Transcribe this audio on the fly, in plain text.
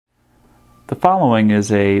The following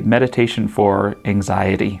is a meditation for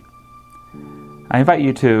anxiety. I invite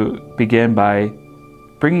you to begin by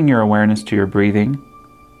bringing your awareness to your breathing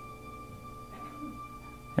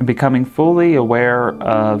and becoming fully aware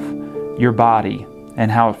of your body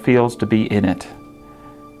and how it feels to be in it.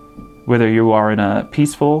 Whether you are in a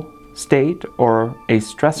peaceful state or a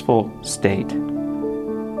stressful state,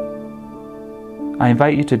 I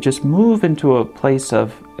invite you to just move into a place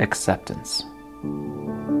of acceptance.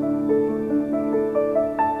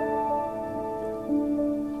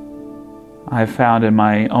 I've found in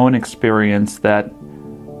my own experience that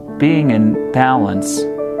being in balance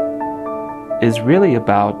is really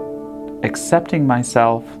about accepting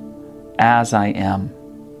myself as I am.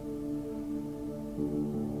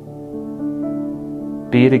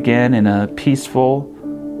 Be it again in a peaceful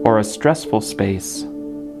or a stressful space.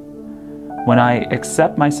 When I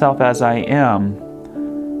accept myself as I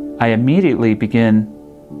am, I immediately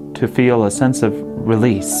begin to feel a sense of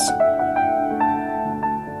release.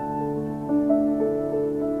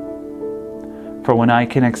 For when I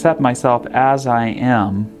can accept myself as I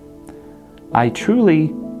am, I truly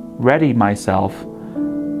ready myself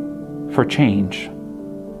for change.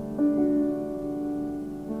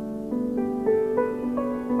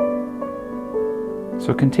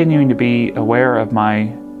 So continuing to be aware of my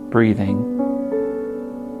breathing,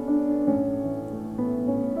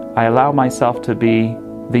 I allow myself to be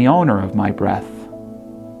the owner of my breath,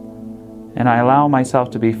 and I allow myself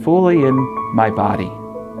to be fully in my body,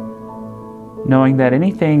 knowing that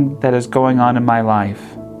anything that is going on in my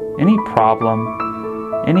life, any problem,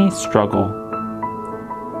 any struggle,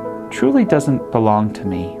 truly doesn't belong to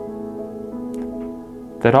me.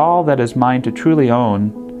 That all that is mine to truly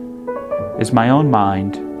own is my own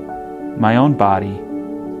mind, my own body,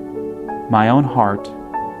 my own heart,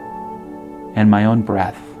 and my own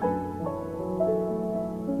breath.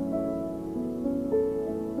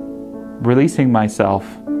 Releasing myself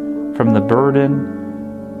from the burden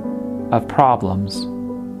of problems,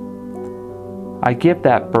 I give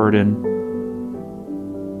that burden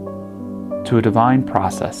to a divine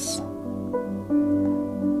process,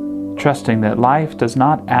 trusting that life does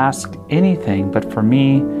not ask anything but for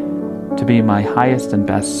me to be my highest and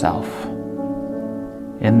best self.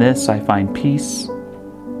 In this I find peace,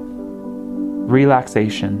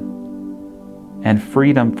 relaxation, and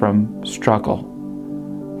freedom from struggle,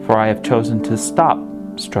 for I have chosen to stop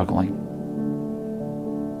struggling.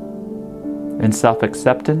 In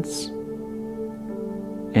self-acceptance,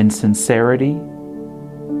 in sincerity,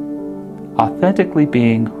 authentically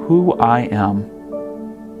being who I am,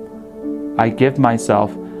 I give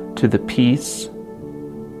myself to the peace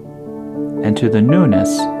and to the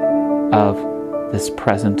newness of this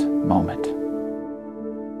present moment.